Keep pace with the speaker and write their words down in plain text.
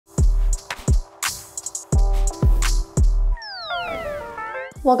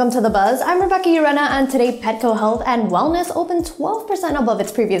Welcome to The Buzz. I'm Rebecca Urena, and today Petco Health and Wellness opened 12% above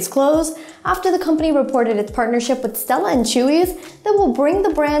its previous close after the company reported its partnership with Stella Chewy's that will bring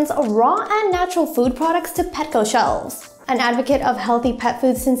the brand's raw and natural food products to Petco shelves. An advocate of healthy pet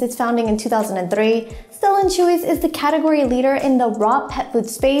food since its founding in 2003, Stella Chewy's is the category leader in the raw pet food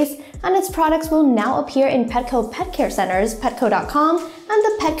space, and its products will now appear in Petco pet care centers, petco.com, and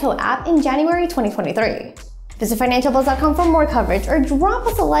the Petco app in January 2023. Visit financialbuzz.com for more coverage, or drop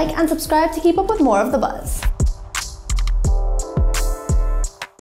us a like and subscribe to keep up with more of The Buzz.